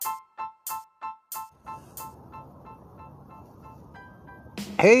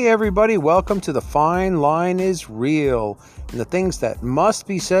Hey everybody, welcome to The Fine Line is Real. And the things that must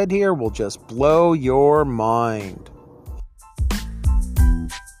be said here will just blow your mind.